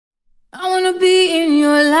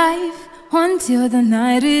until the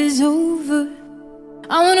night is over.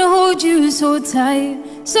 I wanna hold you so tight,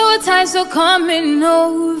 so coming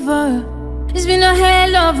over. It's been a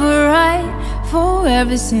hell of a ride for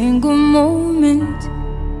every single moment.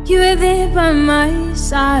 You were there by my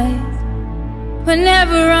side.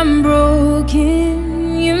 Whenever I'm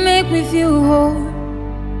broken, you make me feel whole.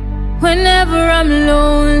 Whenever I'm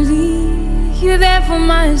lonely, you're there for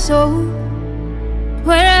my soul.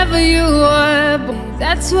 Wherever you are,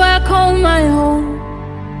 that's where I call my home.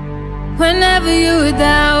 Whenever you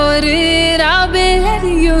doubt it, I'll be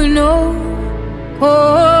letting you know.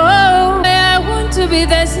 Oh, I want to be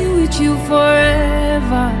dancing with you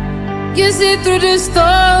forever. You see through the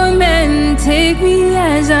storm and take me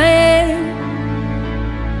as I am.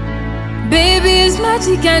 Baby, it's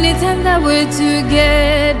magic anytime that we're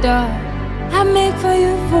together. I make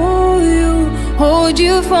fire for you, hold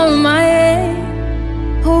you for my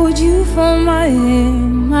hand, hold you for my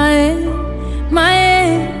hand, my hand, my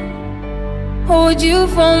hand. Hold you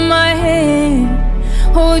for my hand,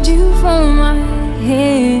 hold you for my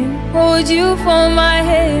hand, hold you for my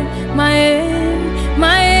hand, my hand,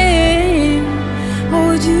 my hand.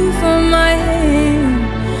 Hold you for my hand,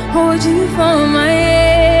 hold you for my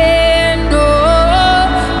hand. Oh,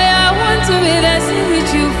 I want to be dancing with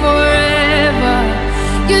you forever.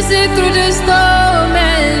 You sit through the storm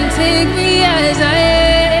and take me as I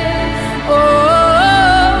am.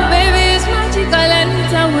 Oh, baby, it's magical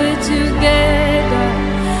anytime we're together.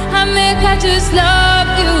 I just love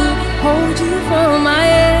you. Hold you for my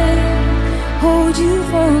hand, hold you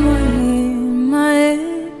for my hand, my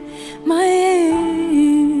hand, my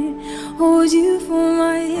hand. Hold you for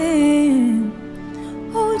my hand,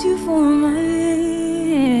 hold you for my hand.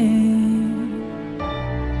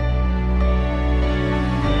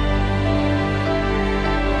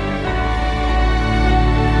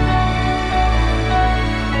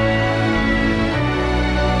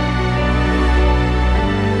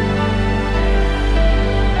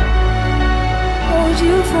 Hold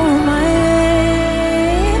you for